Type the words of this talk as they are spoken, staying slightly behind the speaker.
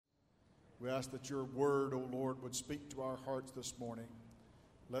We ask that your word, O Lord, would speak to our hearts this morning.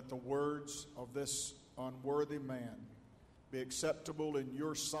 Let the words of this unworthy man be acceptable in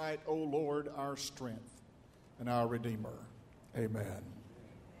your sight, O Lord, our strength and our Redeemer. Amen.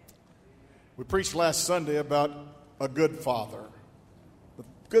 We preached last Sunday about a good father. The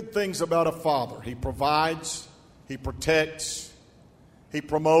good things about a father: he provides, he protects, he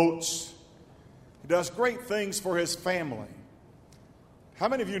promotes, he does great things for his family. How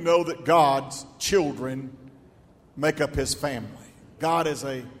many of you know that God's children make up his family? God is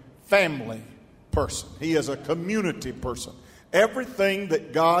a family person. He is a community person. Everything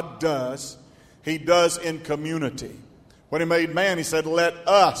that God does, he does in community. When he made man, he said, let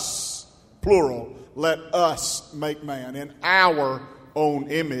us, plural, let us make man in our own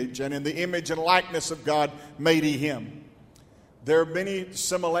image. And in the image and likeness of God made he him. There are many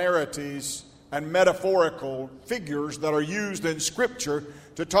similarities and metaphorical figures that are used in Scripture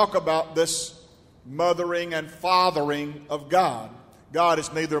to talk about this mothering and fathering of God. God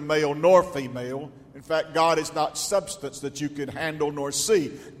is neither male nor female. In fact, God is not substance that you can handle nor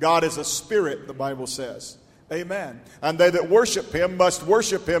see. God is a spirit, the Bible says. Amen. And they that worship him must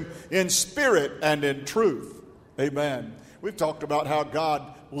worship him in spirit and in truth. Amen. We've talked about how God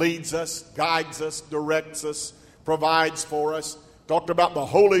leads us, guides us, directs us, provides for us. Talked about the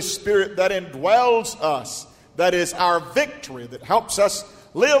Holy Spirit that indwells us. That is our victory, that helps us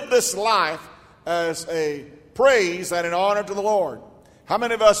live this life as a praise and an honor to the Lord. How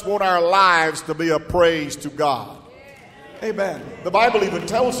many of us want our lives to be a praise to God? Amen. The Bible even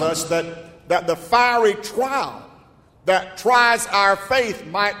tells us that the fiery trial that tries our faith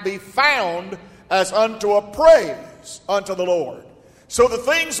might be found as unto a praise unto the Lord. So the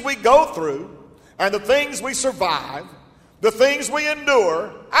things we go through and the things we survive, the things we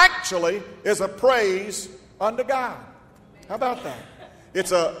endure, actually is a praise unto God. How about that?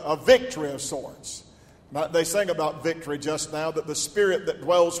 It's a victory of sorts. They sang about victory just now, that the Spirit that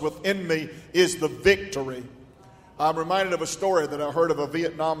dwells within me is the victory. I'm reminded of a story that I heard of a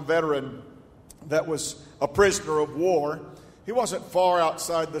Vietnam veteran that was a prisoner of war. He wasn't far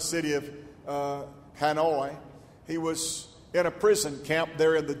outside the city of Hanoi. He was in a prison camp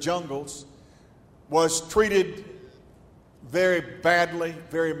there in the jungles, was treated very badly,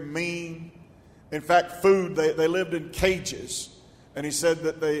 very mean. In fact, food, they lived in cages. And he said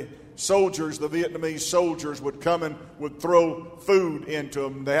that the soldiers, the Vietnamese soldiers, would come and would throw food into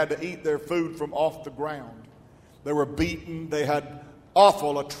them. They had to eat their food from off the ground. They were beaten. They had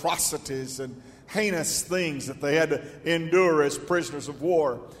awful atrocities and heinous things that they had to endure as prisoners of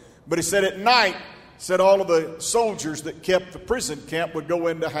war. But he said at night, all of the soldiers that kept the prison camp would go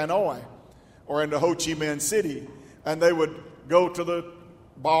into Hanoi or into Ho Chi Minh City, and they would go to the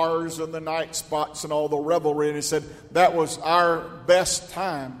bars and the night spots and all the revelry. And he said that was our best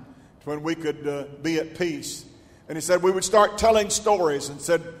time when we could be at peace. And he said we would start telling stories, and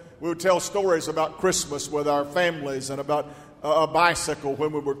said we would tell stories about Christmas with our families and about a bicycle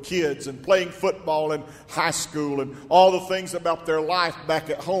when we were kids and playing football in high school and all the things about their life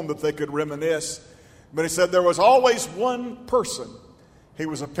back at home that they could reminisce. But he said there was always one person. He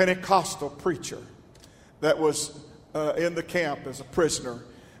was a Pentecostal preacher that was in the camp as a prisoner,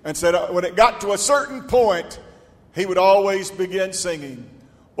 and said when it got to a certain point, he would always begin singing,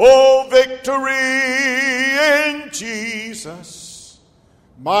 "Oh, victory in Jesus,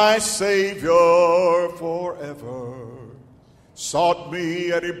 my Savior forever, sought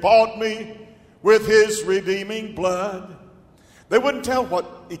me and he bought me with his redeeming blood." They wouldn't tell what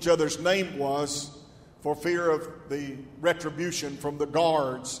each other's name was for fear of the retribution from the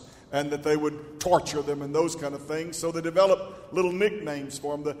guards, and that they would torture them and those kind of things. So they developed little nicknames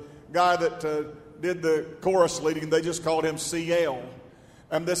for him. The guy that did the chorus leading, they just called him CL.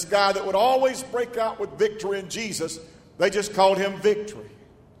 And this guy that would always break out with victory in Jesus, they just called him Victory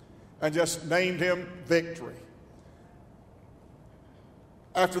and just named him Victory.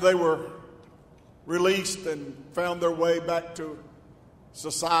 After they were released and found their way back to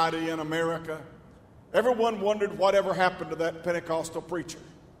society in America, everyone wondered whatever happened to that Pentecostal preacher.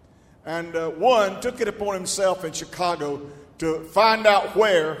 And one took it upon himself in Chicago to find out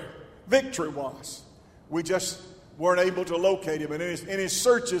where Victory was. We just weren't able to locate him. And in his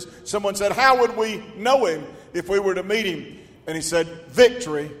searches, someone said, how would we know him if we were to meet him? And he said,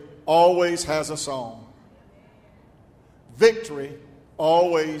 Victory always has a song. Victory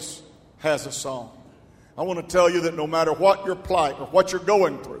always has a song. I want to tell you that no matter what your plight or what you're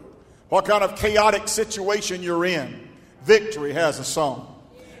going through, what kind of chaotic situation you're in, Victory has a song.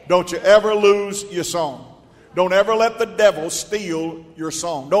 Don't you ever lose your song. Don't ever let the devil steal your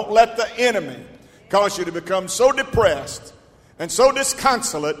song. Don't let the enemy cause you to become so depressed and so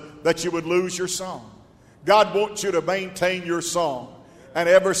disconsolate that you would lose your song. God wants you to maintain your song and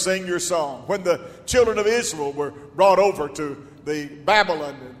ever sing your song. When the children of Israel were brought over to the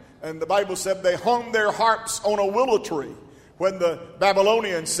Babylon, and the Bible said they hung their harps on a willow tree. When the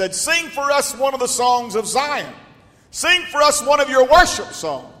Babylonians said, sing for us one of the songs of Zion. Sing for us one of your worship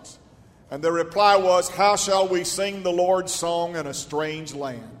songs. And their reply was, how shall we sing the Lord's song in a strange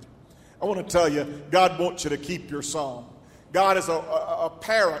land? I want to tell you, God wants you to keep your song. God is a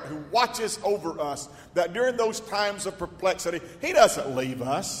parent who watches over us, that during those times of perplexity, He doesn't leave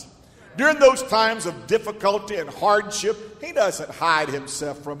us. During those times of difficulty and hardship, He doesn't hide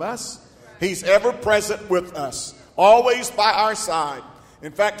Himself from us. He's ever present with us, always by our side.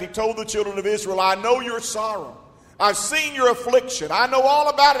 In fact, He told the children of Israel, I know your sorrow. I've seen your affliction. I know all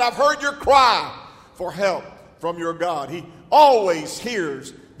about it. I've heard your cry for help from your God. He always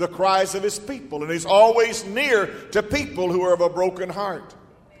hears the cries of His people, and He's always near to people who are of a broken heart.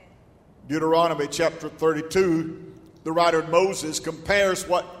 Deuteronomy chapter 32, the writer Moses compares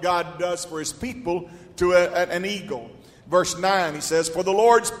what God does for His people to an eagle. Verse 9, he says, for the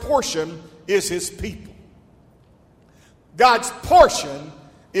Lord's portion is His people. God's portion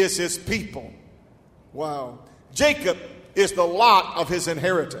is His people. Wow. Jacob is the lot of his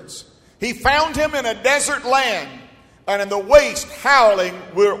inheritance. He found him in a desert land and in the waste, howling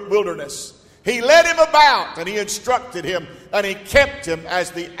wilderness. He led him about, and He instructed him, and He kept him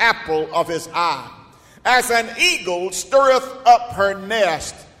as the apple of His eye. As an eagle stirreth up her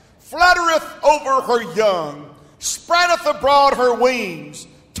nest, fluttereth over her young, spreadeth abroad her wings,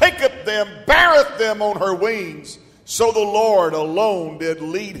 taketh them, beareth them on her wings. So the Lord alone did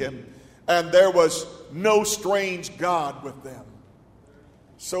lead him, and there was no strange God with them.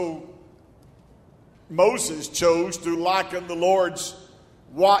 So Moses chose to liken the Lord's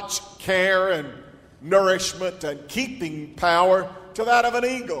watch, care, and nourishment and keeping power to that of an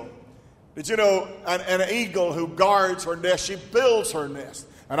eagle. Did you know an eagle who guards her nest, she builds her nest.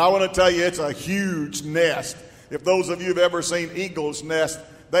 And I want to tell you, it's a huge nest. If those of you have ever seen eagles' nest,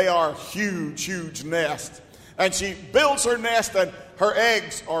 they are huge, huge nests. And she builds her nest, and her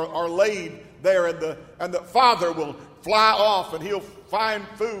eggs are laid there, and the father will fly off, and he'll find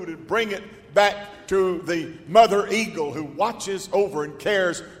food and bring it back to the mother eagle who watches over and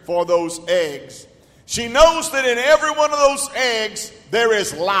cares for those eggs. She knows that in every one of those eggs there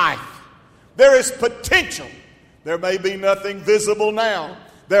is life. There is potential. There may be nothing visible now.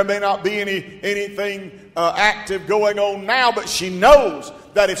 There may not be anything active going on now, but she knows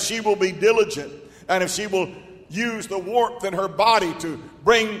that if she will be diligent and if she will use the warmth in her body to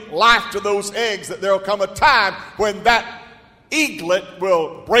bring life to those eggs, that there will come a time when that eaglet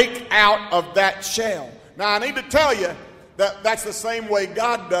will break out of that shell. Now, I need to tell you that that's the same way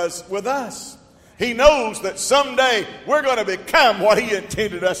God does with us. He knows that someday we're going to become what He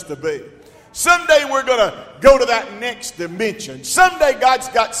intended us to be. Someday we're going to go to that next dimension. Someday God's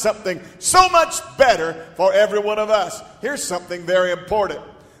got something so much better for every one of us. Here's something very important.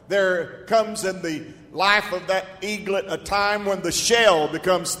 There comes in the life of that eaglet a time when the shell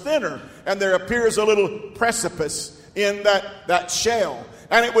becomes thinner and there appears a little precipice in that shell.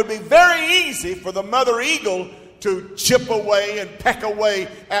 And it would be very easy for the mother eagle to chip away and peck away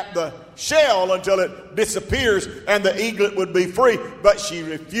at the shell until it disappears and the eaglet would be free. But she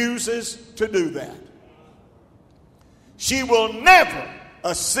refuses to do that. She will never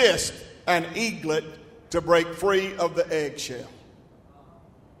assist an eaglet to break free of the eggshell.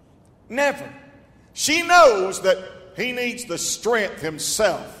 Never. She knows that he needs the strength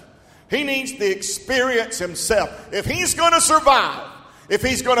himself. He needs the experience himself. If he's going to survive, if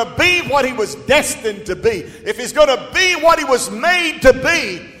he's going to be what he was destined to be, if he's going to be what he was made to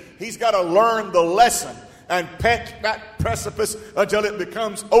be, he's got to learn the lesson and peck that precipice until it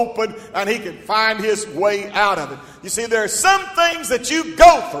becomes open and he can find his way out of it. You see, there are some things that you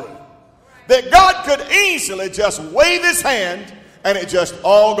go through that God could easily just wave His hand and it just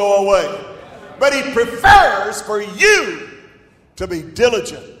all go away. But He prefers for you to be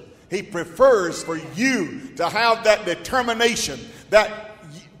diligent. He prefers for you to have that determination, that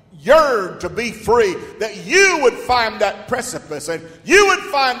yearn to be free, that you would find that precipice and you would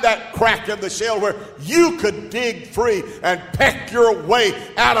find that crack in the shell where you could dig free and peck your way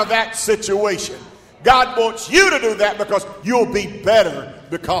out of that situation. God wants you to do that because you'll be better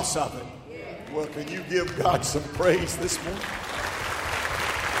because of it. Well, can you give God some praise this morning?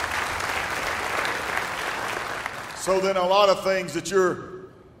 So then a lot of things that you're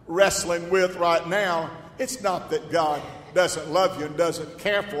wrestling with right now, it's not that God doesn't love you and doesn't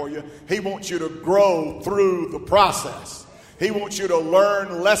care for you. He wants you to grow through the process. He wants you to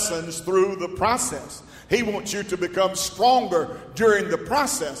learn lessons through the process. He wants you to become stronger during the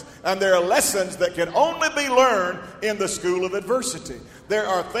process. And there are lessons that can only be learned in the school of adversity. There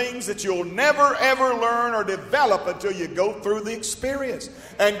are things that you'll never, ever learn or develop until you go through the experience.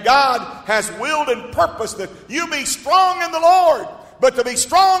 And God has willed and purposed that you be strong in the Lord. But to be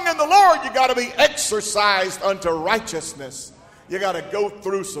strong in the Lord, you got to be exercised unto righteousness. You got to go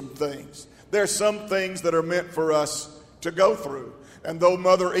through some things. There's some things that are meant for us to go through. And though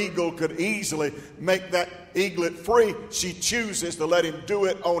Mother Eagle could easily make that eaglet free, she chooses to let him do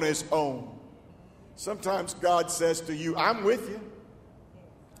it on his own. Sometimes God says to you, I'm with you.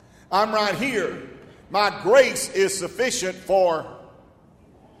 I'm right here. My grace is sufficient for...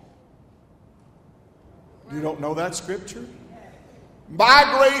 You don't know that scripture?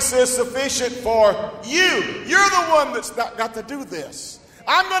 My grace is sufficient for you. You're the one that's not got to do this.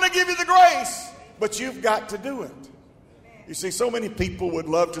 I'm going to give you the grace, but you've got to do it. You see, so many people would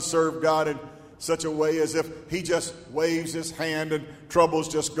love to serve God in such a way as if he just waves his hand and troubles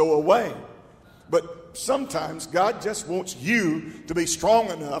just go away. But sometimes God just wants you to be strong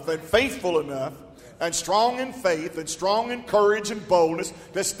enough and faithful enough and strong in faith and strong in courage and boldness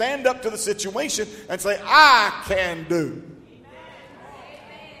to stand up to the situation and say, I can do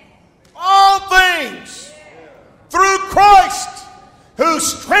all things through Christ who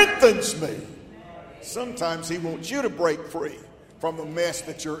strengthens me. Sometimes he wants you to break free from the mess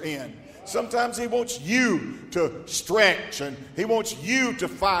that you're in. Sometimes he wants you to stretch, and he wants you to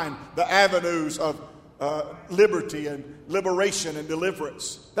find the avenues of liberty and liberation and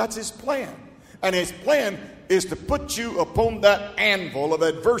deliverance. That's his plan. And his plan is to put you upon that anvil of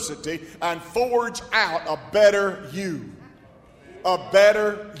adversity and forge out a better you. A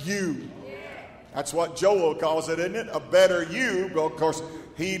better you. That's what Joel calls it, isn't it? A better you. Well, of course,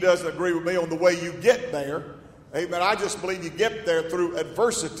 he doesn't agree with me on the way you get there. Amen. I just believe you get there through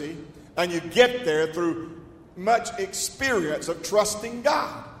adversity, and you get there through much experience of trusting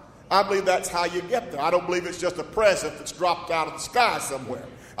God. I believe that's how you get there. I don't believe it's just a present that's dropped out of the sky somewhere.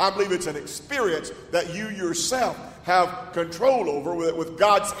 I believe it's an experience that you yourself have control over. With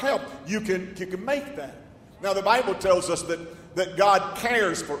God's help, you can make that. Now, the Bible tells us that God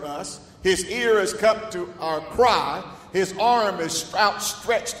cares for us. His ear has come to our cry. His arm is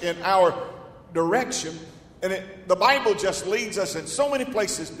outstretched in our direction. And the Bible just leads us in so many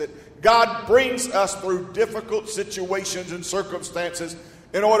places that God brings us through difficult situations and circumstances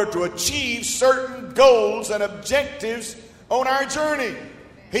in order to achieve certain goals and objectives on our journey.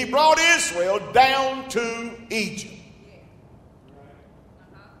 He brought Israel down to Egypt.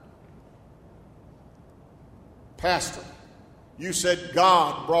 Pastor, you said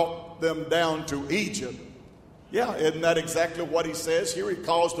God brought them down to Egypt. Yeah, isn't that exactly what he says here? He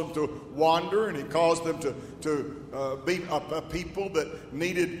caused them to wander, and he caused them to be a people that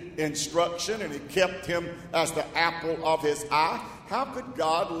needed instruction, and he kept him as the apple of his eye. How could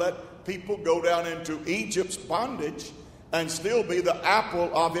God let people go down into Egypt's bondage and still be the apple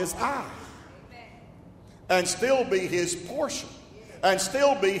of his eye? And still be his portion? And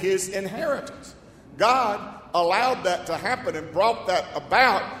still be his inheritance? God allowed that to happen and brought that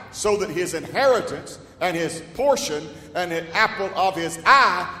about so that his inheritance and his portion and the apple of his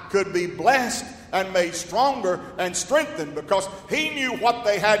eye could be blessed and made stronger and strengthened, because he knew what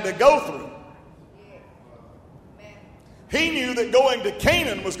they had to go through. He knew that going to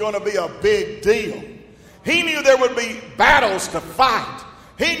Canaan was going to be a big deal. He knew there would be battles to fight.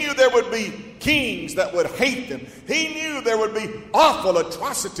 He knew there would be kings that would hate them. He knew there would be awful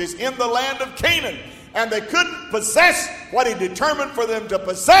atrocities in the land of Canaan. And they couldn't possess what he determined for them to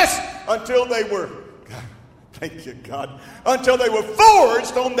possess until they were, thank you, God, until they were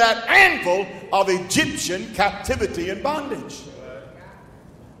forged on that anvil of Egyptian captivity and bondage.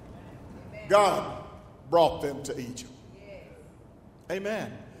 God brought them to Egypt.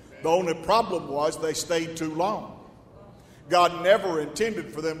 Amen. The only problem was they stayed too long. God never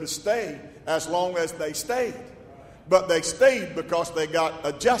intended for them to stay as long as they stayed. But they stayed because they got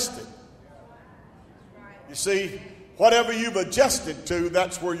adjusted. You see, whatever you've adjusted to,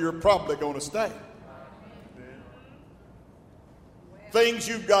 that's where you're probably going to stay. Things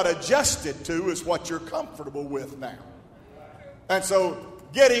you've got adjusted to is what you're comfortable with now. And so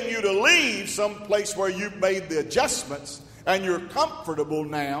getting you to leave some place where you've made the adjustments and you're comfortable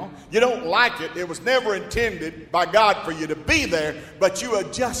now, you don't like it. It was never intended by God for you to be there, but you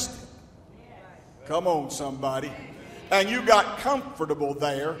adjusted. Come on, somebody. And you got comfortable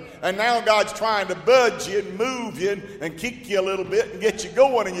there, and now God's trying to budge you and move you and kick you a little bit and get you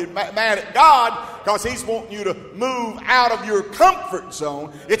going, and you're mad at God because he's wanting you to move out of your comfort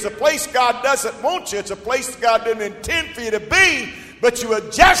zone. It's a place God doesn't want you. It's a place God didn't intend for you to be, but you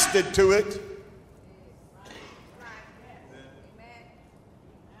adjusted to it.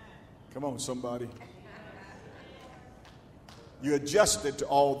 Come on, somebody. You adjusted to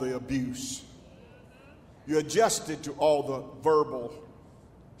all the abuse. You adjusted to all the verbal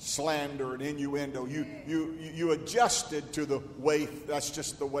slander and innuendo. You adjusted to the way, that's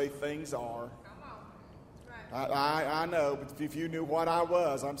just the way things are. I know, but if you knew what I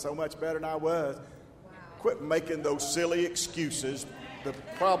was, I'm so much better than I was. Quit making those silly excuses. The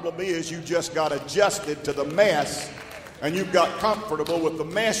problem is you just got adjusted to the mess, and you've got comfortable with the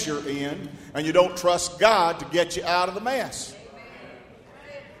mess you're in, and you don't trust God to get you out of the mess.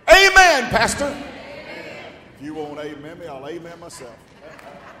 Amen, Pastor. If you won't amen me, I'll amen myself.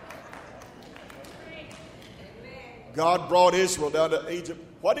 God brought Israel down to Egypt.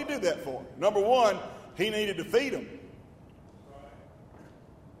 What did he do that for? Number one, he needed to feed them.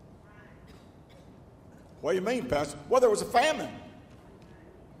 What do you mean, Pastor? Well, there was a famine.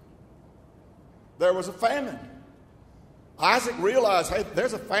 There was a famine. Isaac realized, hey,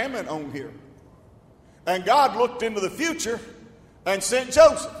 there's a famine on here. And God looked into the future and sent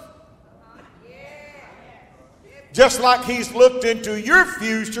Joseph. Just like he's looked into your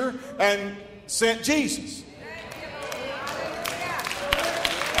future and sent Jesus.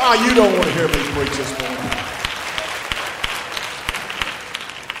 Oh, you don't want to hear me preach this morning.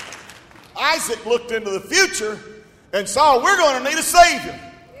 Isaac looked into the future and saw we're going to need a Savior.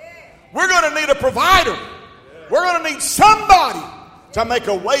 We're going to need a provider. We're going to need somebody to make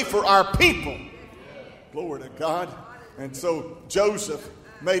a way for our people. Glory to God. And so Joseph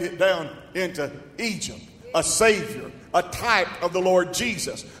made it down into Egypt. A Savior, a type of the Lord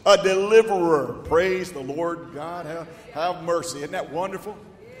Jesus, a deliverer. Praise the Lord God. Have mercy. Isn't that wonderful?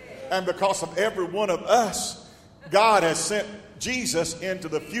 And because of every one of us, God has sent Jesus into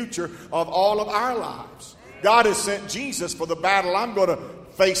the future of all of our lives. God has sent Jesus for the battle I'm going to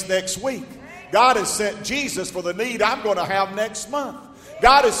face next week. God has sent Jesus for the need I'm going to have next month.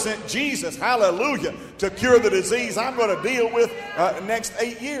 God has sent Jesus, hallelujah, to cure the disease I'm going to deal with next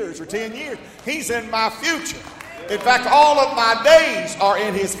 8 years or 10 years. He's in my future. In fact, all of my days are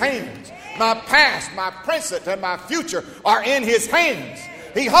in his hands. My past, my present, and my future are in his hands.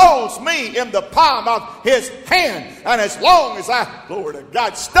 He holds me in the palm of his hand. And as long as I, Lord of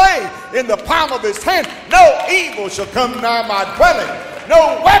God, stay in the palm of his hand, no evil shall come nigh my dwelling.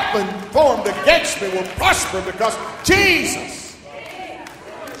 No weapon formed against me will prosper, because Jesus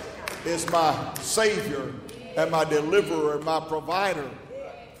is my Savior and my deliverer and my provider.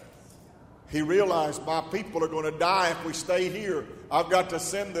 He realized my people are going to die if we stay here. I've got to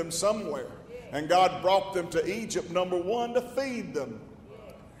send them somewhere. And God brought them to Egypt, number one, to feed them.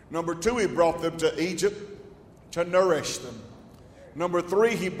 Number two, he brought them to Egypt to nourish them. Number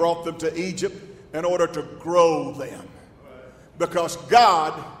three, he brought them to Egypt in order to grow them. Because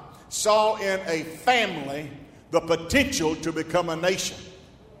God saw in a family the potential to become a nation.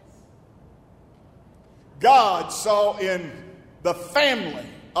 God saw in the family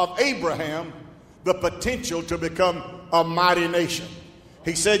of Abraham the potential to become a mighty nation.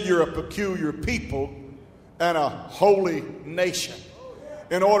 He said, you're a peculiar people and a holy nation.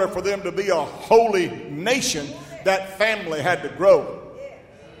 In order for them to be a holy nation, that family had to grow.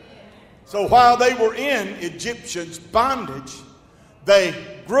 So while they were in Egyptians' bondage, they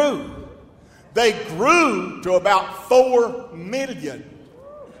grew. They grew to about 4 million.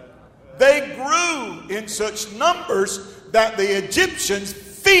 They grew in such numbers that the Egyptians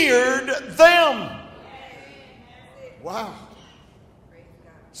feared them. Wow.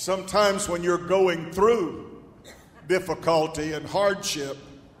 Sometimes when you're going through difficulty and hardship,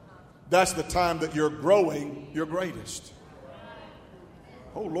 that's the time that you're growing your greatest.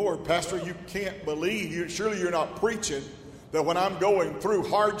 Oh Lord, Pastor, you can't believe, surely you're not preaching that when I'm going through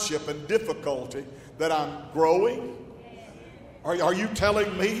hardship and difficulty that I'm growing? Are you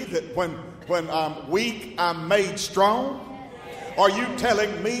telling me that when I'm weak, I'm made strong? Are you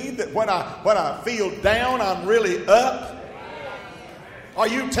telling me that when I feel down, I'm really up? Are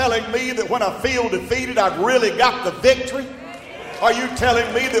you telling me that when I feel defeated, I've really got the victory? Are you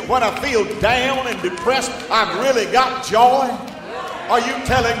telling me that when I feel down and depressed, I've really got joy? Are you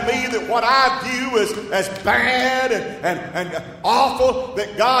telling me that what I view as bad and awful,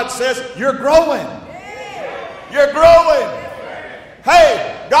 that God says, you're growing? You're growing.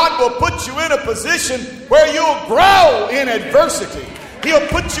 Hey, God will put you in a position where you'll grow in adversity. He'll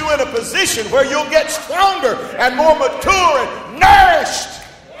put you in a position where you'll get stronger and more mature and nourished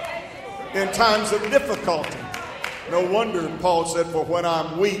in times of difficulty. No wonder Paul said, for when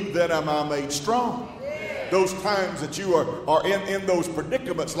I'm weak, then am I made strong. Those times that you are in those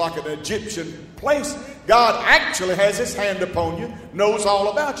predicaments like an Egyptian place, God actually has his hand upon you, knows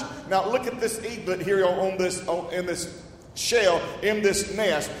all about you. Now look at this eaglet here in this shell in this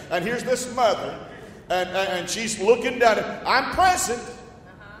nest. And here's this mother, and she's looking down. I'm present.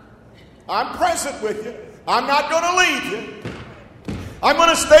 I'm present with you. I'm not going to leave you. I'm going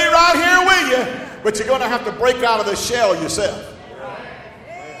to stay right here with you. But you're going to have to break out of the shell yourself.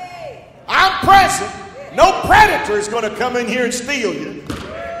 I'm present. No predator is going to come in here and steal you.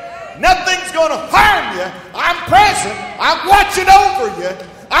 Nothing's going to harm you. I'm present. I'm watching over you.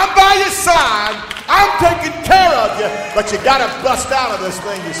 I'm by your side. I'm taking care of you. But you got to bust out of this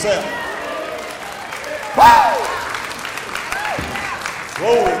thing yourself. Woo!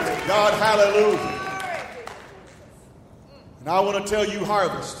 Glory to God. Hallelujah. And I want to tell you,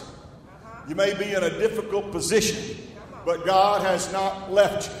 Harvest, you may be in a difficult position, but God has not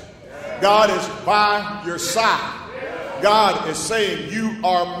left you. God is by your side. God is saying, you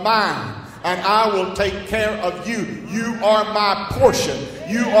are mine, and I will take care of you. You are my portion.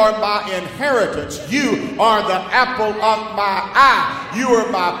 You are my inheritance. You are the apple of my eye. You are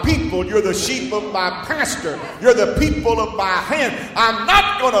my people. You're the sheep of my pasture. You're the people of my hand. I'm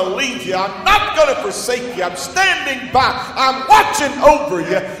not going to leave you. I'm not going to forsake you. I'm standing by. I'm watching over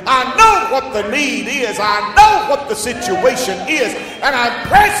you. I know what the need is. I know what the situation is. And I'm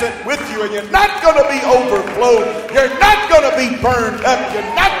present with you. And you're not going to be overflowed. You're not going to be burned up.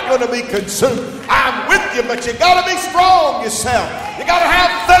 You're not going to be consumed. I'm with you, but you got to be strong yourself. You got to have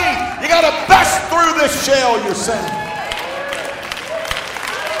faith. You got to bust through this shell yourself.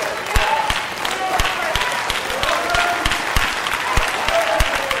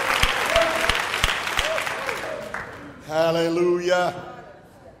 Hallelujah.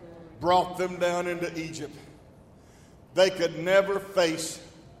 Brought them down into Egypt. They could never face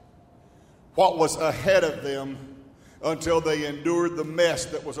what was ahead of them until they endured the mess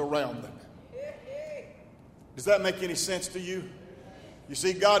that was around them. Does that make any sense to you? You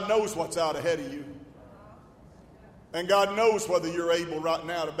see, God knows what's out ahead of you. And God knows whether you're able right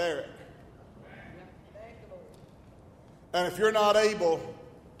now to bear it. And if you're not able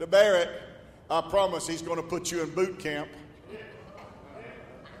to bear it, I promise He's going to put you in boot camp.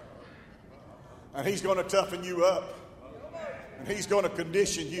 And He's going to toughen you up. And He's going to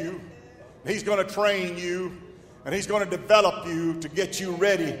condition you. He's going to train you. And He's going to develop you to get you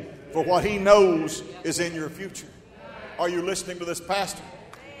ready for what He knows is in your future. Are you listening to this, Pastor?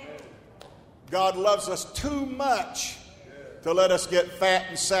 God loves us too much to let us get fat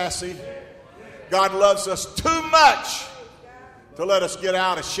and sassy. God loves us too much to let us get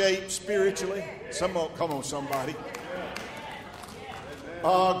out of shape spiritually. Come on, somebody.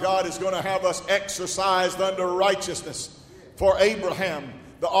 Oh, God is going to have us exercised under righteousness. For Abraham,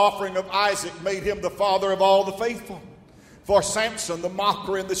 the offering of Isaac made him the father of all the faithful. For Samson, the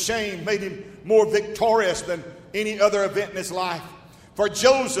mockery and the shame made him more victorious than any other event in his life. For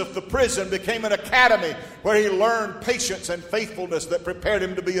Joseph, the prison became an academy where he learned patience and faithfulness that prepared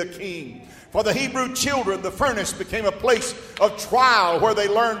him to be a king. For the Hebrew children, the furnace became a place of trial where they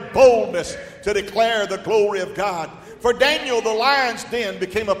learned boldness to declare the glory of God. For Daniel, the lion's den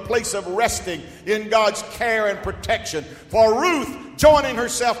became a place of resting in God's care and protection. For Ruth, joining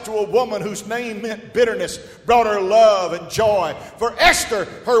herself to a woman whose name meant bitterness, brought her love and joy. For Esther,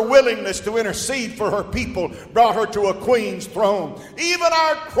 her willingness to intercede for her people brought her to a queen's throne. Even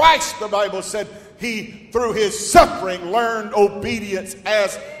our Christ, the Bible said, He, through His suffering, learned obedience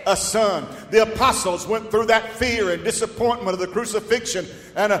as a son. The apostles went through that fear and disappointment of the crucifixion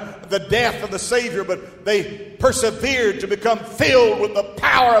and the death of the Savior, but they persevered to become filled with the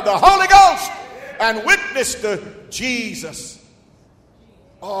power of the Holy Ghost and witnessed to Jesus.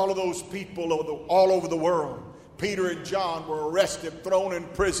 All of those people all over the world. Peter and John were arrested, thrown in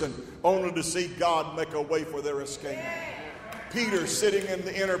prison, only to see God make a way for their escape. Peter, sitting in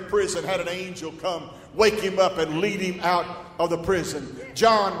the inner prison, had an angel come, wake him up, and lead him out of the prison.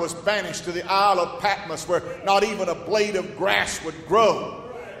 John was banished to the Isle of Patmos, where not even a blade of grass would grow.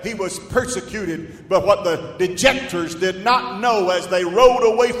 He was persecuted, but what the dejectors did not know as they rode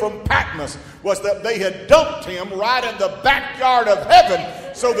away from Patmos was that they had dumped him right in the backyard of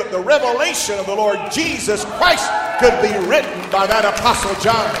heaven so that the revelation of the Lord Jesus Christ could be written by that Apostle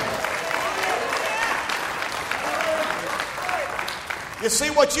John. You see,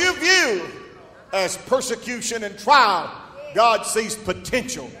 what you view as persecution and trial, God sees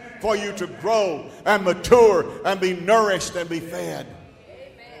potential for you to grow and mature and be nourished and be fed.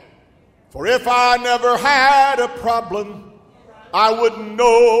 For if I never had a problem, I wouldn't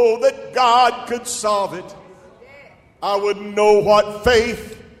know that God could solve it. I wouldn't know what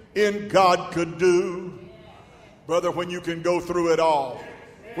faith in God could do. Brother, when you can go through it all,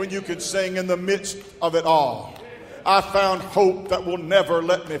 when you can sing in the midst of it all, I found hope that will never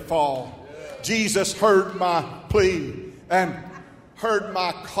let me fall. Jesus heard my plea and heard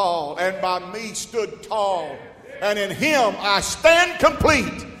my call, and by me stood tall. And in him I stand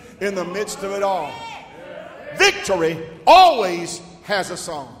complete in the midst of it all. Victory always has a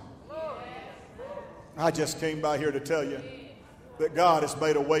song. I just came by here to tell you that God has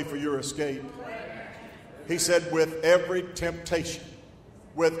made a way for your escape. He said, with every temptation,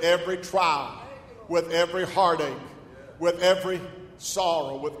 with every trial, with every heartache, with every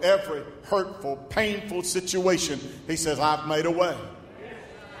sorrow, with every hurtful, painful situation, he says, I've made a way.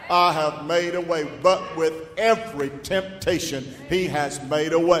 I have made a way. But with every temptation, he has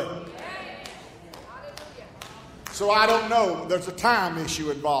made a way. So I don't know. There's a time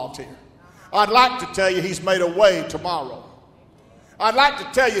issue involved here. I'd like to tell you he's made a way tomorrow. I'd like to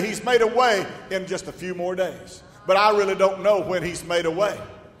tell you he's made a way in just a few more days. But I really don't know when he's made a way.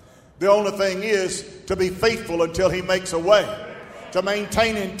 The only thing is to be faithful until he makes a way. To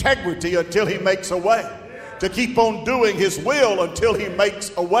maintain integrity until he makes a way. To keep on doing his will until he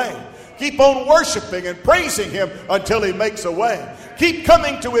makes a way. Keep on worshiping and praising him until he makes a way. Keep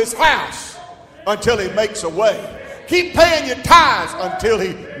coming to his house until he makes a way. Keep paying your tithes until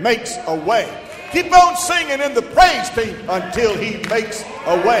he makes a way. Keep on singing in the praise team until he makes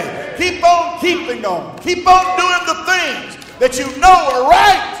a way. Keep on keeping on. Keep on doing the things that you know are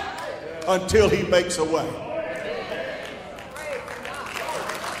right until he makes a way.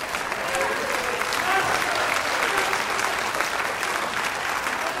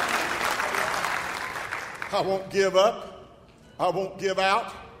 I won't give up. I won't give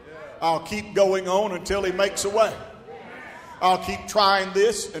out. I'll keep going on until he makes a way. I'll keep trying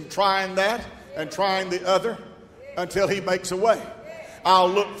this and trying that and trying the other until he makes a way. I'll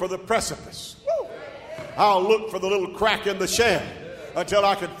look for the precipice. I'll look for the little crack in the shell until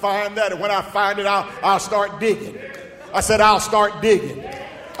I can find that. And when I find it, I'll start digging. I said, I'll start digging.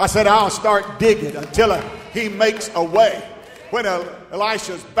 I said, I'll start digging until he makes a way. When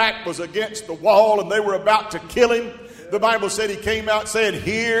Elisha's back was against the wall and they were about to kill him, the Bible said he came out saying,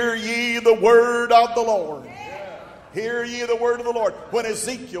 hear ye the word of the Lord. Hear ye the word of the Lord. When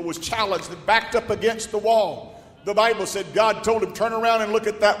Ezekiel was challenged and backed up against the wall, the Bible said God told him, turn around and look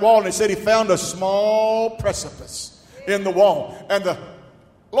at that wall. And he said he found a small precipice in the wall. And the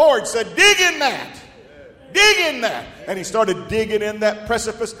Lord said, dig in that. Dig in that. And he started digging in that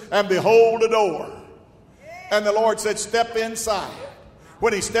precipice, and behold, a door. And the Lord said, step inside.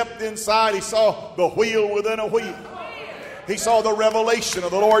 When he stepped inside, he saw the wheel within a wheel. He saw the revelation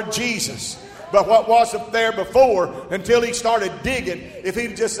of the Lord Jesus. But what wasn't there before until he started digging, if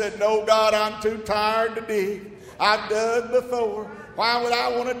he'd just said, no, God, I'm too tired to dig. I've dug before. Why would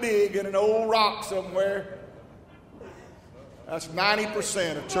I want to dig in an old rock somewhere? That's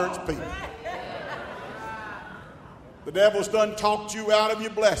 90% of church people. The devil's done talked you out of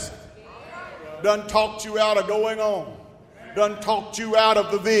your blessing. Done talked you out of going on. Done talked you out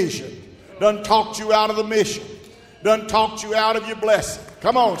of the vision. Done talked you out of the mission. Done talked you out of your blessing.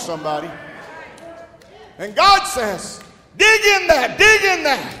 Come on, somebody. And God says, dig in that, dig in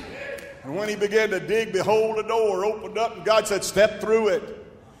that. And when he began to dig, behold, a door opened up, and God said, step through it.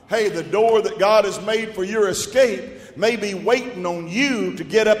 Hey, the door that God has made for your escape may be waiting on you to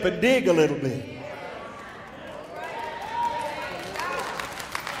get up and dig a little bit.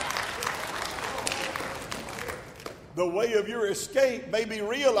 The way of your escape may be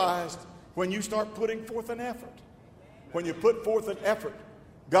realized when you start putting forth an effort. When you put forth an effort,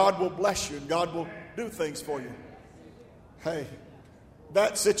 God will bless you and God will do things for you. Hey,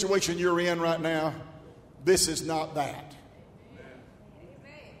 that situation you're in right now, this is not that.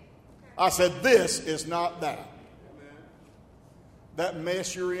 I said, this is not that. That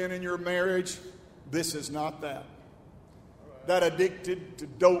mess you're in your marriage, this is not that. That addicted to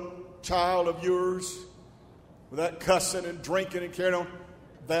dope child of yours, with that cussing and drinking and carrying on,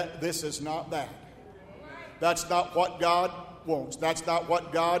 this is not that. That's not what God wants. That's not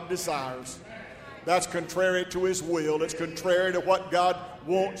what God desires. That's contrary to his will. It's contrary to what God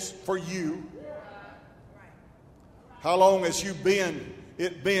wants for you. How long has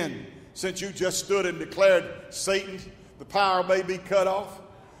it been since you just stood and declared, Satan, the power may be cut off,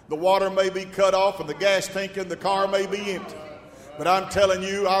 the water may be cut off, and the gas tank in the car may be empty. But I'm telling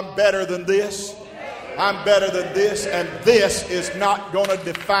you, I'm better than this. I'm better than this, and this is not going to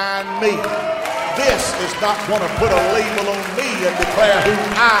define me. This is not going to put a label on me and declare who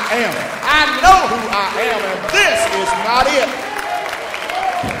I am. I know who I am, and this is not it.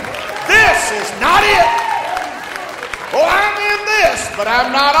 This is not it. Oh, I'm in this, but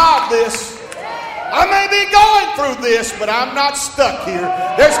I'm not of this. I may be going through this, but I'm not stuck here.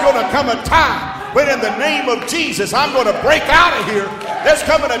 There's going to come a time when in the name of Jesus I'm going to break out of here. There's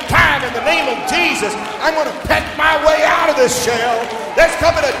coming a time in the name of Jesus I'm going to peck my way out of this shell. There's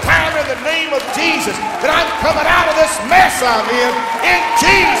coming a time in the name of Jesus that I'm coming out of this mess I'm in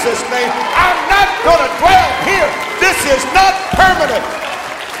Jesus' name. I'm not going to dwell here. This is not permanent.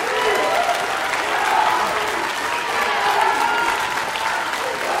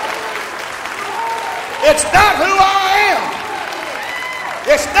 It's not who I am.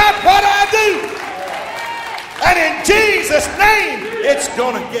 It's not what I do. And in Jesus' name, it's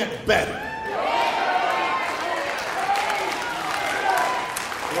going to get better.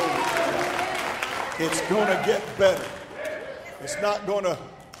 It's going to get better. It's not going to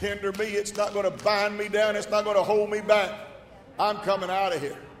hinder me. It's not going to bind me down. It's not going to hold me back. I'm coming out of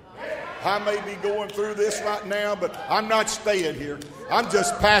here. I may be going through this right now, but I'm not staying here. I'm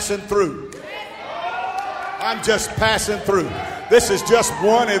just passing through. I'm just passing through. This is just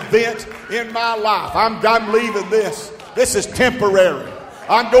one event in my life. I'm leaving this. This is temporary.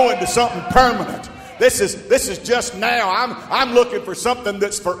 I'm going to something permanent. This is just now. I'm looking for something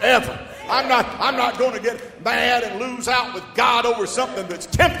that's forever. I'm not going to get mad and lose out with God over something that's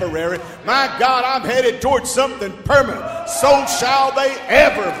temporary. My God, I'm headed towards something permanent. So shall they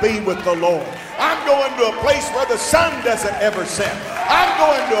ever be with the Lord. I'm going to a place where the sun doesn't ever set. I'm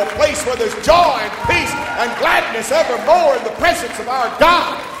going to a place where there's joy and peace and gladness evermore in the presence of our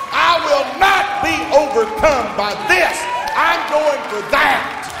God. I will not be overcome by this. I'm going for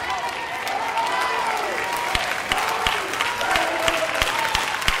that.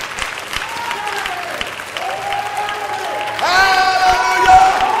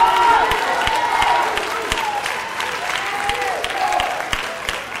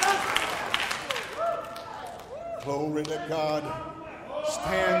 Glory to God.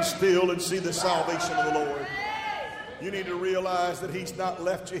 Stand still and see the salvation of the Lord. You need to realize that He's not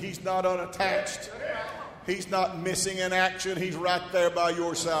left you. He's not unattached. He's not missing in action. He's right there by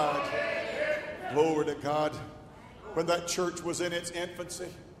your side. Glory to God. When that church was in its infancy,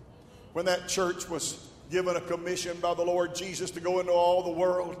 when that church was given a commission by the Lord Jesus to go into all the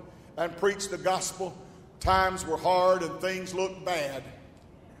world and preach the gospel, times were hard and things looked bad.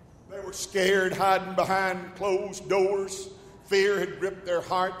 They were scared, hiding behind closed doors. Fear had gripped their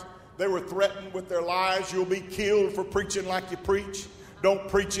heart. They were threatened with their lives. You'll be killed for preaching like you preach. Don't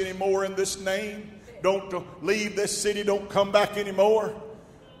preach anymore in this name. Don't leave this city. Don't come back anymore.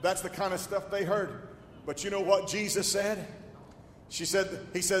 That's the kind of stuff they heard. But you know what Jesus said? He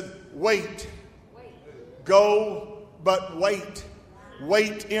said, wait. Go, but wait.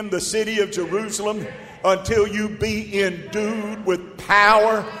 Wait in the city of Jerusalem until you be endued with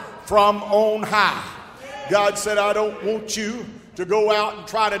power from on high. God said, I don't want you to go out and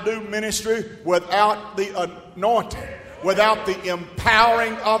try to do ministry without the anointing, without the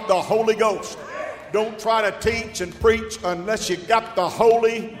empowering of the Holy Ghost. Don't try to teach and preach unless you got the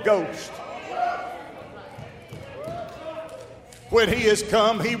Holy Ghost. When He has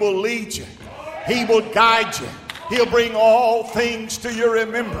come, He will lead you. He will guide you. He'll bring all things to your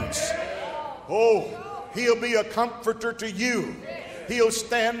remembrance. Oh, He'll be a comforter to you. He'll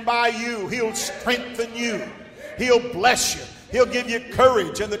stand by you. He'll strengthen you. He'll bless you. He'll give you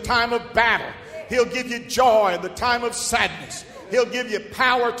courage in the time of battle. He'll give you joy in the time of sadness. He'll give you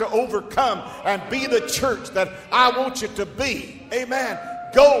power to overcome and be the church that I want you to be. Amen.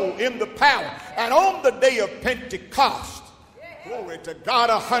 Go in the power. And on the day of Pentecost, glory to God,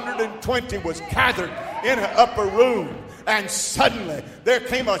 120 was gathered in an upper room. And suddenly there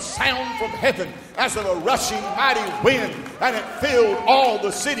came a sound from heaven as of a rushing mighty wind, and it filled all the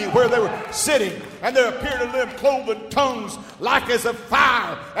city where they were sitting. And there appeared unto them cloven tongues like as of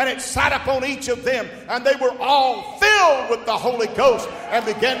fire, and it sat upon each of them, and they were all filled with the Holy Ghost and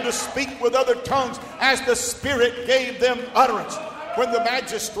began to speak with other tongues as the Spirit gave them utterance. When the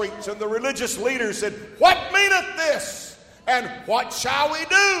magistrates and the religious leaders said, what meaneth this? And what shall we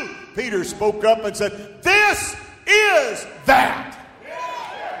do? Peter spoke up and said, this is that.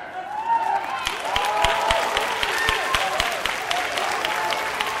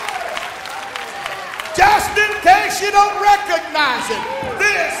 Just in case you don't recognize it,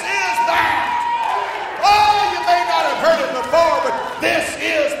 this is that. Oh, you may not have heard it before, but this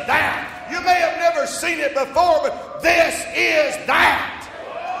is that. You may have never seen it before, but this is that.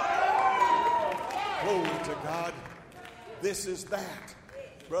 Glory to God. This is that.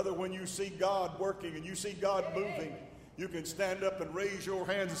 Brother, when you see God working and you see God moving, you can stand up and raise your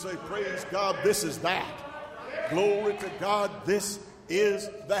hands and say, praise God, this is that. Glory to God, this is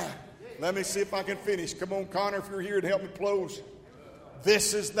that. Let me see if I can finish. Come on, Connor, if you're here to help me close.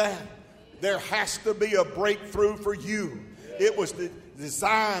 This is that. There has to be a breakthrough for you. It was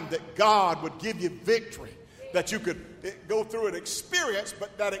designed that God would give you victory, that you could go through an experience,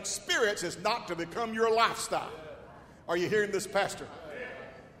 but that experience is not to become your lifestyle. Are you hearing this, Pastor?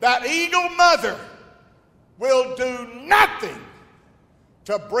 That eagle mother will do nothing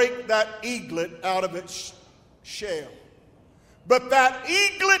to break that eaglet out of its shell. But that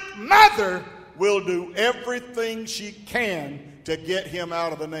eaglet mother will do everything she can to get him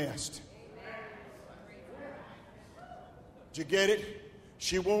out of the nest. Did you get it?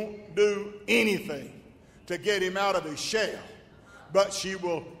 She won't do anything to get him out of his shell, but she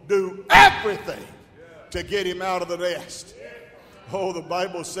will do everything to get him out of the nest. Oh, the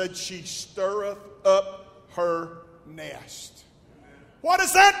Bible said she stirreth up her nest. What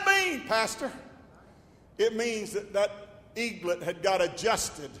does that mean, Pastor? It means that that eaglet had got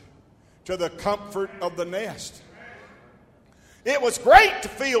adjusted to the comfort of the nest. It was great to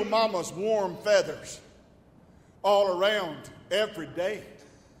feel Mama's warm feathers all around every day.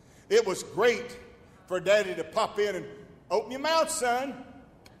 It was great for Daddy to pop in and open your mouth, son,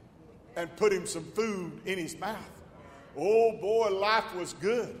 and put him some food in his mouth. Oh boy, life was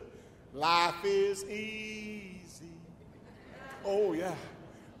good. Life is easy. Oh yeah.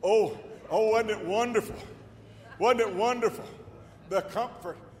 Oh, wasn't it wonderful? Wasn't it wonderful? The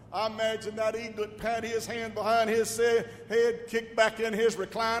comfort. I imagine that eaglet pat his hand behind his head, kicked back in his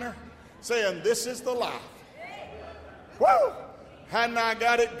recliner, saying, "This is the life." Whoa! Hadn't I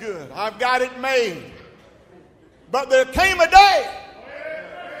got it good? I've got it made. But there came a day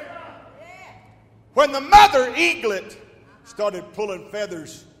when the mother eaglet started pulling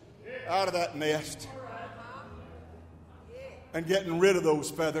feathers out of that nest and getting rid of those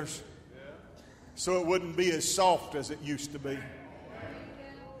feathers so it wouldn't be as soft as it used to be.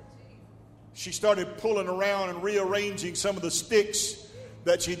 She started pulling around and rearranging some of the sticks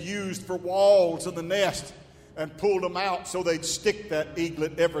that she'd used for walls of the nest and pulled them out so they'd stick that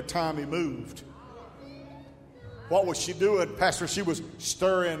eaglet every time he moved. What was she doing, Pastor? She was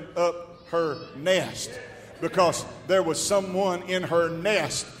stirring up her nest because there was someone in her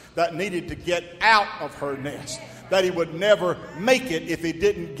nest that needed to get out of her nest, that he would never make it if he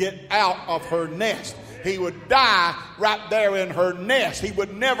didn't get out of her nest. He would die right there in her nest. He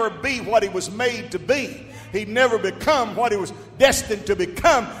would never be what he was made to be. He'd never become what he was destined to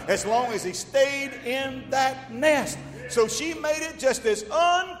become as long as he stayed in that nest. So she made it just as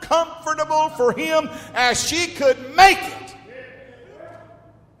uncomfortable for him as she could make it.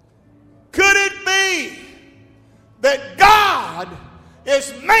 Could it be that God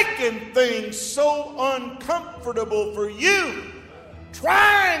is making things so uncomfortable for you,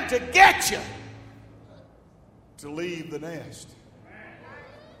 trying to get you to leave the nest?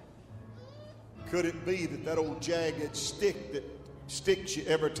 Could it be that old jagged stick that sticks you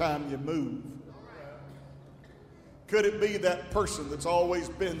every time you move? Could it be that person that's always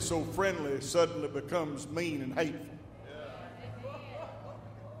been so friendly suddenly becomes mean and hateful?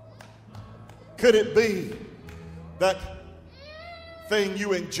 Could it be that thing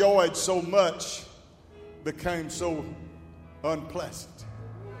you enjoyed so much became so unpleasant?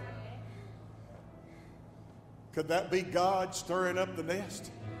 Could that be God stirring up the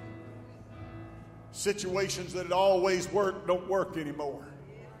nest? Situations that had always worked don't work anymore.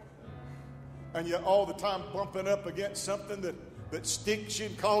 And you're all the time bumping up against something that sticks you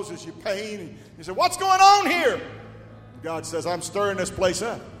and causes you pain. And you say, "What's going on here?" And God says, "I'm stirring this place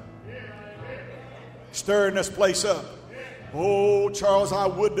up. Stirring this place up." Oh, Charles, I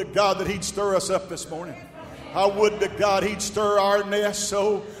would to God that he'd stir us up this morning. I would to God he'd stir our nest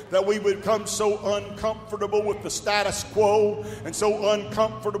so that we would become so uncomfortable with the status quo and so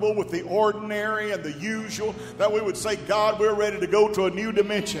uncomfortable with the ordinary and the usual that we would say, "God, we're ready to go to a new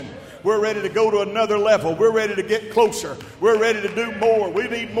dimension. We're ready to go to another level. We're ready to get closer. We're ready to do more. We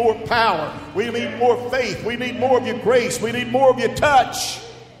need more power. We need more faith. We need more of your grace. We need more of your touch,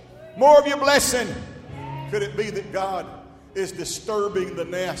 more of your blessing." Could it be that God is disturbing the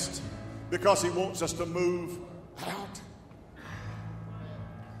nest because he wants us to move out?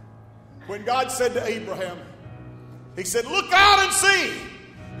 When God said to Abraham, he said, "Look out and see."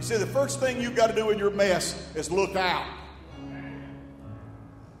 He said, the first thing you've got to do in your mess is look out.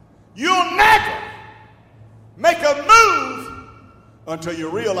 You'll never make a move until you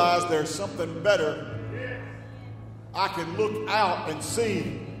realize there's something better. I can look out and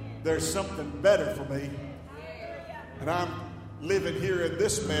see there's something better for me. And I'm living here in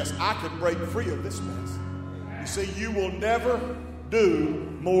this mess. I can break free of this mess. You see, you will never do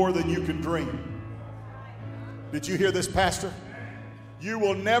more than you can dream. Did you hear this, Pastor? You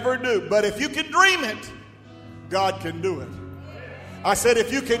will never do. But if you can dream it, God can do it. I said,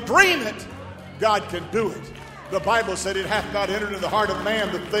 if you can dream it, God can do it. The Bible said it hath not entered into the heart of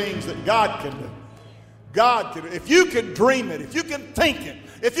man the things that God can do. God can do. If you can dream it, if you can think it,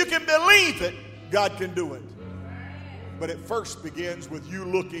 if you can believe it, God can do it. But it first begins with you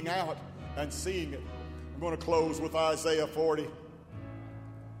looking out and seeing it. I'm going to close with Isaiah 40.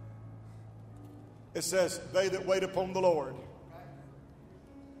 It says, they that wait upon the Lord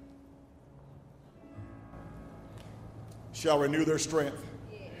shall renew their strength.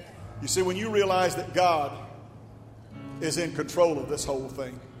 You see, when you realize that God is in control of this whole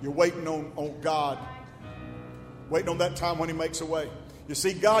thing, you're waiting on God, waiting on that time when He makes a way. You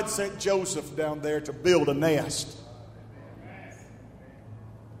see, God sent Joseph down there to build a nest.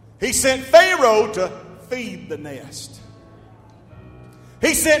 He sent Pharaoh to feed the nest.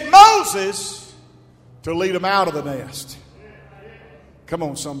 He sent Moses to lead them out of the nest. Come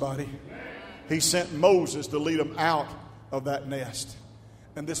on, somebody. He sent Moses to lead them out of that nest.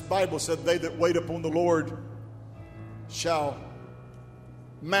 And this Bible said, they that wait upon the Lord shall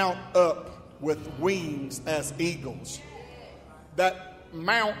mount up with wings as eagles. That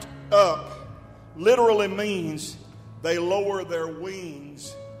mount up literally means they lower their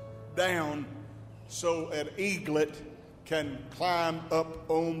wings down so an eaglet can climb up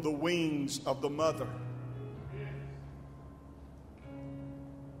on the wings of the mother.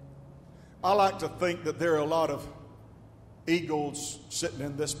 I like to think that there are a lot of eagles sitting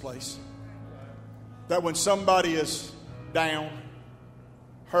in this place. That when somebody is down,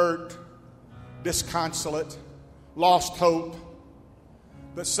 hurt, disconsolate, lost hope,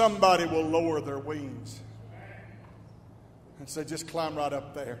 that somebody will lower their wings and say, just climb right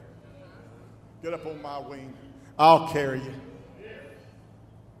up there. Get up on my wing. I'll carry you.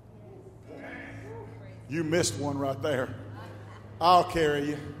 You missed one right there. I'll carry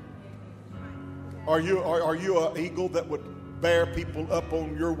you. Are you an eagle that would bear people up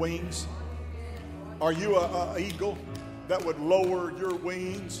on your wings? Are you an eagle that would lower your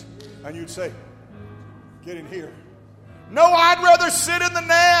wings and you'd say, get in here? No, I'd rather sit in the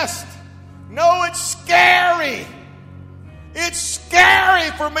nest. No, it's scary. It's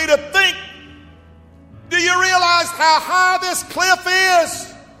scary for me to think. Do you realize how high this cliff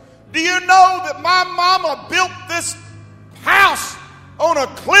is? Do you know that my mama built this house on a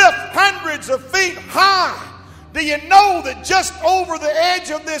cliff hundreds of feet high? Do you know that just over the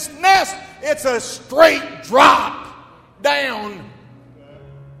edge of this nest, it's a straight drop down?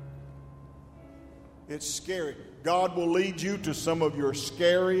 It's scary. God will lead you to some of your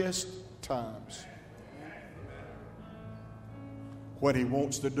scariest times when He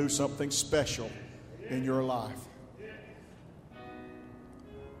wants to do something special in your life.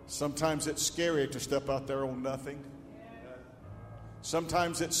 Sometimes it's scary to step out there on nothing.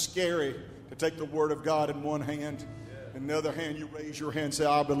 Sometimes it's scary to take the Word of God in one hand, and in the other hand you raise your hand and say,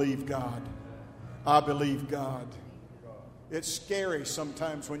 I believe God. I believe God. It's scary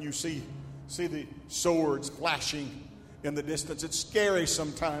sometimes when you see the swords flashing in the distance. It's scary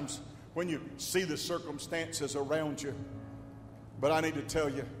sometimes when you see the circumstances around you. But I need to tell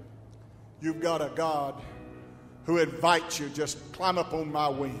you, you've got a God who invites you, just climb up on my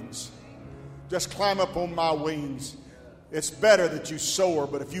wings. Just climb up on my wings. It's better that you soar,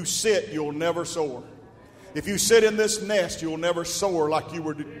 but if you sit, you'll never soar. If you sit in this nest, you'll never soar like you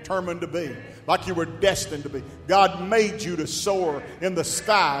were determined to be, like you were destined to be. God made you to soar in the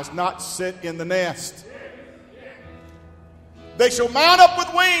skies, not sit in the nest. They shall mount up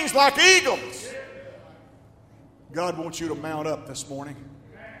with wings like eagles. God wants you to mount up this morning.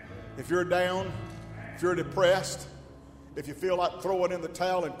 If you're down, if you're depressed, if you feel like throwing in the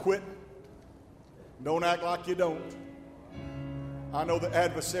towel and quitting, don't act like you don't. I know the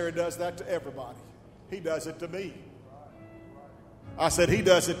adversary does that to everybody. He does it to me. I said, he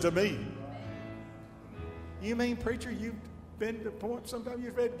does it to me. You mean, preacher, you've been to the point sometimes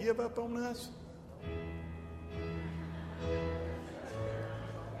you've ready to give up on us?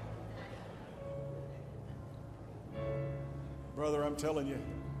 Brother, I'm telling you,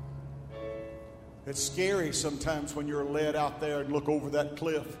 it's scary sometimes when you're led out there and look over that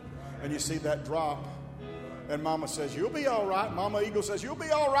cliff and you see that drop. And Mama says, you'll be all right. Mama Eagle says, you'll be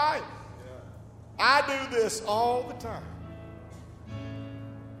all right. I do this all the time.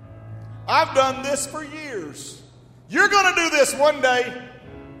 I've done this for years. You're going to do this one day,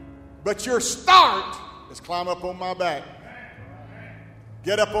 but your start is climb up on my back.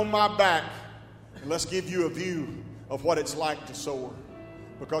 Get up on my back, and let's give you a view of what it's like to soar.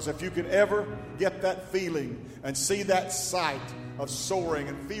 Because if you can ever get that feeling and see that sight of soaring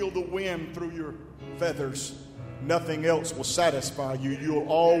and feel the wind through your feathers, nothing else will satisfy you. You'll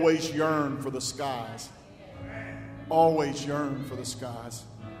always yearn for the skies. Always yearn for the skies.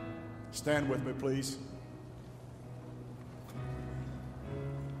 Stand with me, please.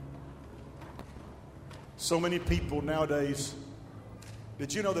 So many people nowadays.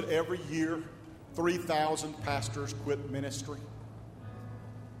 Did you know that every year 3,000 pastors quit ministry?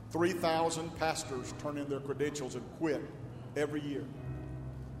 3,000 pastors turn in their credentials and quit every year.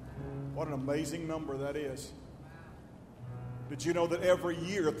 What an amazing number that is. Did you know that every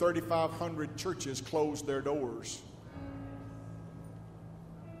year 3,500 churches close their doors?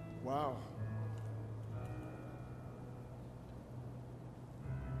 Wow.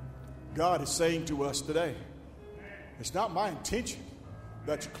 God is saying to us today, it's not my intention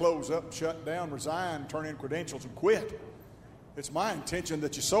that you close up, shut down, resign, turn in credentials, and quit. It's my intention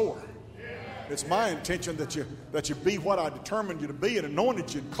that you soar. It's my intention that you be what I determined you to be and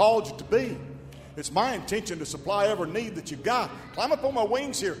anointed you and called you to be. It's my intention to supply every need that you've got. Climb up on my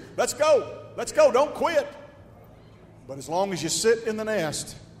wings here. Let's go. Let's go. Don't quit. But as long as you sit in the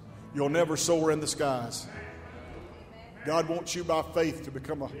nest, you'll never soar in the skies. God wants you by faith to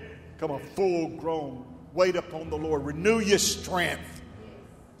become a full-grown, wait upon the Lord, renew your strength.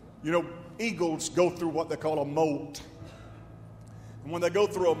 You know, eagles go through what they call a molt. And when they go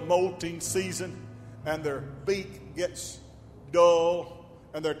through a molting season and their beak gets dull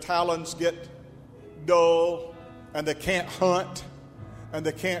and their talons get dull and they can't hunt and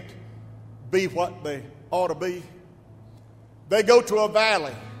they can't be what they ought to be, they go to a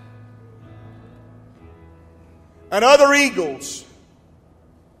valley. And other eagles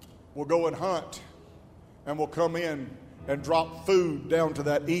will go and hunt and will come in and drop food down to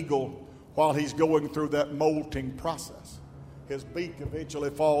that eagle while he's going through that molting process. His beak eventually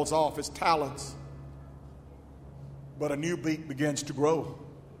falls off, his talons. But a new beak begins to grow.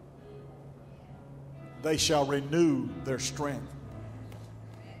 They shall renew their strength.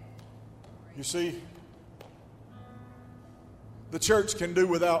 You see, the church can do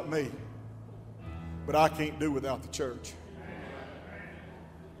without me, but I can't do without the church.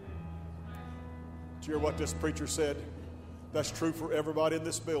 Did you hear what this preacher said? That's true for everybody in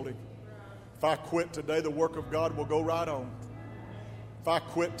this building. If I quit today, the work of God will go right on. If I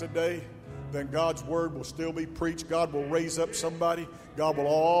quit today, then God's word will still be preached. God will raise up somebody. God will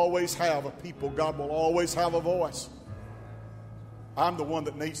always have a people. God will always have a voice. I'm the one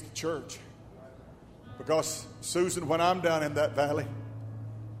that needs the church. Because, Susan, when I'm down in that valley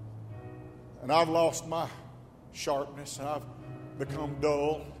and I've lost my sharpness and I've become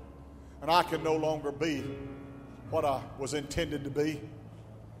dull and I can no longer be what I was intended to be,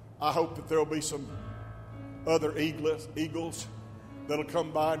 I hope that there will be some other eagles that'll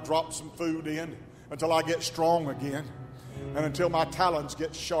come by and drop some food in until I get strong again and until my talons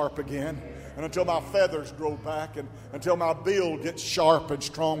get sharp again and until my feathers grow back and until my bill gets sharp and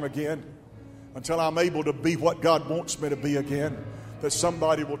strong again, until I'm able to be what God wants me to be again, that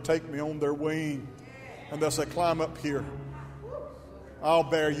somebody will take me on their wing and they'll say, climb up here. I'll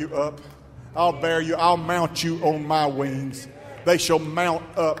bear you up. I'll bear you. I'll mount you on my wings. They shall mount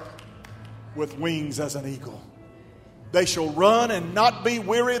up with wings as an eagle. They shall run and not be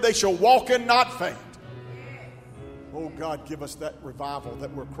weary. They shall walk and not faint. Oh, God, give us that revival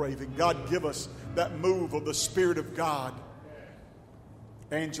that we're craving. God, give us that move of the Spirit of God.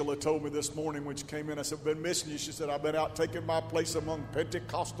 Angela told me this morning when she came in, I said, I've been missing you. She said, I've been out taking my place among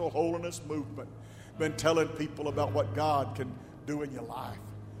Pentecostal holiness movement. Been telling people about what God can do in your life.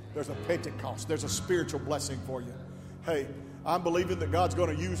 There's a Pentecost. There's a spiritual blessing for you. Hey, I'm believing that God's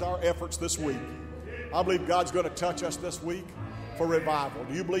going to use our efforts this week. I believe God's going to touch us this week for revival.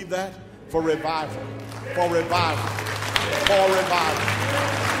 Do you believe that? For revival. For revival. For revival.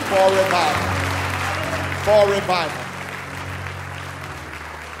 For revival. For revival.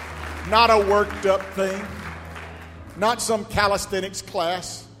 Not a worked up thing. Not some calisthenics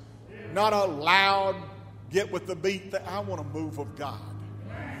class. Not a loud get with the beat. I want a move of God.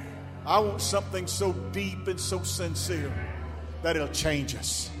 I want something so deep and so sincere that it'll change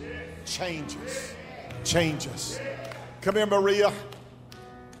us. Change us. Change us. Come here, Maria.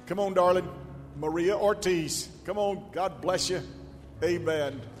 Come on, darling. Maria Ortiz. Come on. God bless you.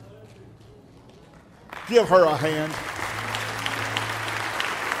 Amen. Give her a hand.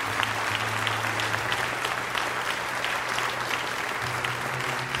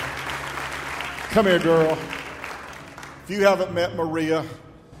 Come here, girl. If you haven't met Maria,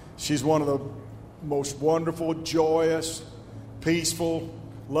 she's one of the most wonderful, joyous, peaceful,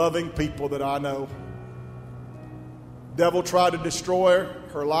 loving people that I know. Devil tried to destroy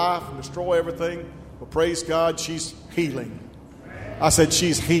her life and destroy everything, but praise God, she's healing. I said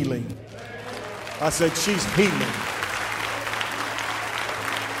she's healing. I said she's healing.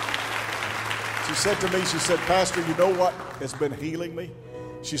 She said to me, she said, Pastor, you know what has been healing me?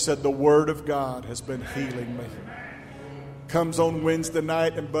 She said, the Word of God has been healing me. comes on Wednesday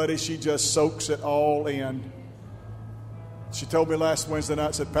night, and, buddy, she just soaks it all in. She told me last Wednesday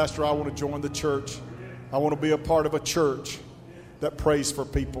night, said, Pastor, I want to join the church. I want to be a part of a church that prays for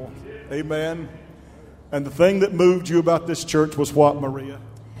people. Amen. And the thing that moved you about this church was what, Maria?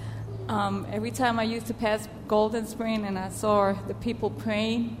 Every time I used to pass Golden Spring and I saw the people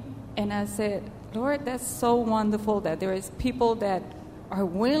praying, and I said, Lord, that's so wonderful that there is people that are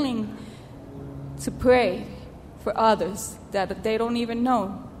willing to pray for others that they don't even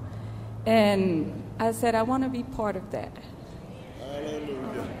know. And I said, I want to be part of that.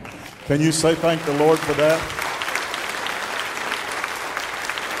 Hallelujah. Can you say thank the Lord for that?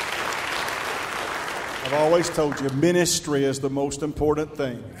 I've always told you, ministry is the most important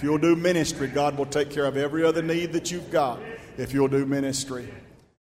thing. If you'll do ministry, God will take care of every other need that you've got if you'll do ministry.